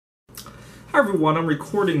Hi everyone, I'm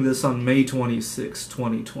recording this on May 26,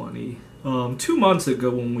 2020. 2 months ago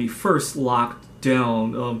when we first locked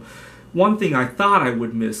down, one thing I thought I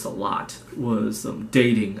would miss a lot was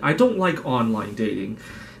dating. I don't like online dating,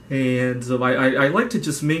 and I like to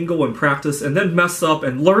just mingle and practice and then mess up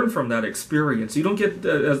and learn from that experience. You don't get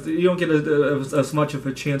as much of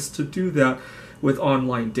a chance to do that with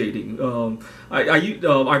online dating. I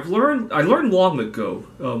learned long ago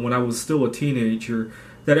when I was still a teenager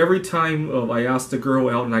that every time I asked a girl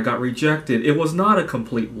out and I got rejected, it was not a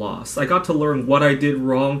complete loss. I got to learn what I did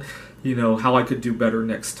wrong, how I could do better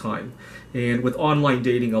next time. And with online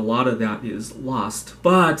dating, a lot of that is lost.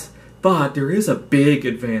 But there is a big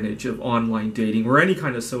advantage of online dating or any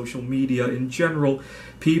kind of social media in general.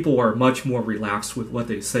 People are much more relaxed with what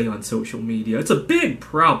they say on social media. It's a big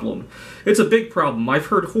problem. It's a big problem. I've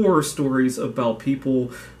heard horror stories about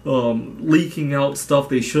people leaking out stuff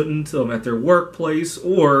they shouldn't at their workplace,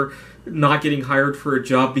 or not getting hired for a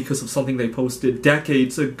job because of something they posted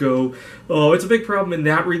decades ago. It's a big problem in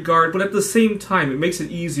that regard, but at the same time, it makes it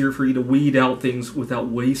easier for you to weed out things without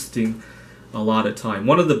wasting a lot of time.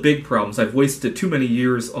 One of the big problems I've wasted too many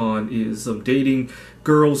years on is dating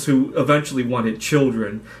girls who eventually wanted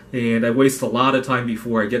children, and I waste a lot of time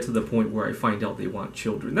before I get to the point where I find out they want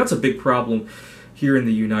children. That's a big problem here in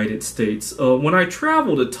the United States. When I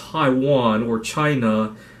travel to Taiwan or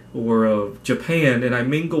China or Japan and I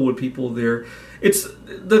mingle with people there,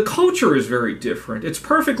 the culture is very different. It's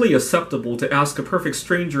perfectly acceptable to ask a perfect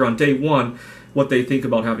stranger on day one what they think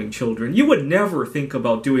about having children. You would never think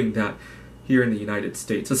about doing that here in the United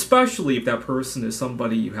States, especially if that person is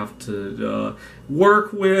somebody you have to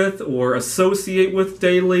work with or associate with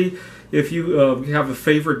daily. If you have a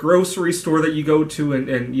favorite grocery store that you go to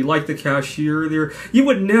and you like the cashier there, you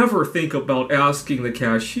would never think about asking the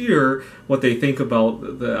cashier what they think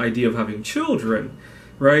about the idea of having children,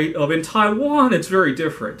 right? In Taiwan, it's very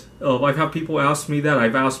different. I've had people ask me that.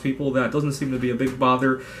 I've asked people that. It doesn't seem to be a big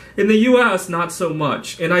bother. In the U.S., not so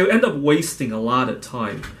much. And I end up wasting a lot of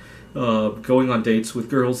time going on dates with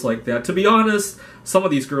girls like that. To be honest, some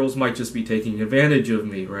of these girls might just be taking advantage of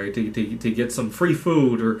me, right? To get some free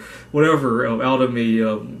food or whatever out of me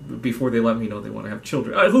before they let me know they want to have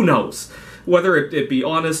children. Who knows? Whether it be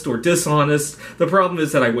honest or dishonest, the problem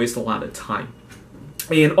is that I waste a lot of time.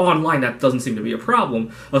 And online, that doesn't seem to be a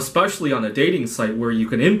problem, especially on a dating site where you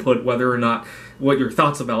can input whether or not what your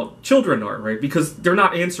thoughts about children are, right? Because they're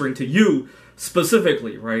not answering to you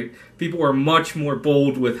specifically, right? People are much more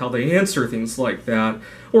bold with how they answer things like that.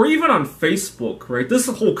 Or even on Facebook, right? This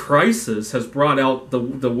whole crisis has brought out the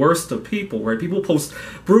worst of people, right? People post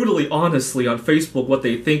brutally honestly on Facebook what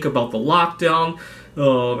they think about the lockdown,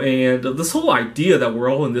 and this whole idea that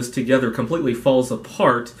we're all in this together completely falls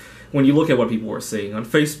apart when you look at what people are saying on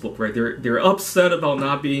Facebook, right? They're upset about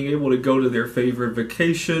not being able to go to their favorite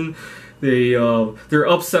vacation. They're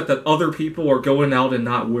upset that other people are going out and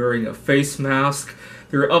not wearing a face mask.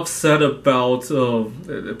 They're upset about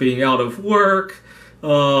being out of work.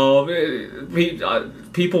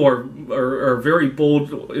 People are very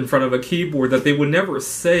bold in front of a keyboard that they would never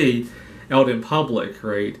say out in public,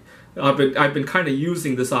 right? I've been kind of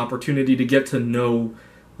using this opportunity to get to know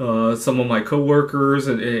some of my coworkers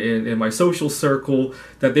and my social circle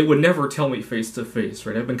that they would never tell me face to face,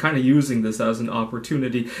 right? I've been kind of using this as an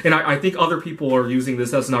opportunity, and I think other people are using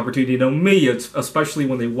this as an opportunity to know me, especially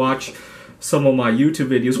when they watch some of my YouTube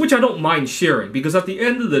videos, which I don't mind sharing, because at the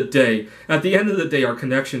end of the day, our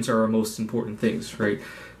connections are our most important things, right?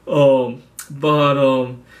 God,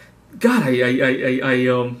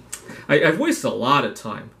 I've wasted a lot of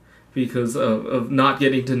time because of not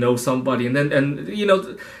getting to know somebody, and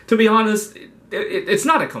to be honest, it's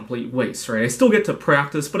not a complete waste, right? I still get to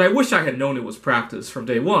practice, but I wish I had known it was practice from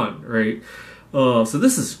day one, right? So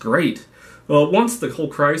this is great. Once the whole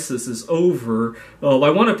crisis is over, I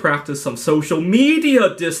want to practice some social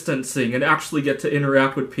media distancing and actually get to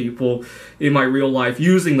interact with people in my real life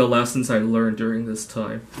using the lessons I learned during this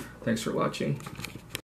time. Thanks for watching.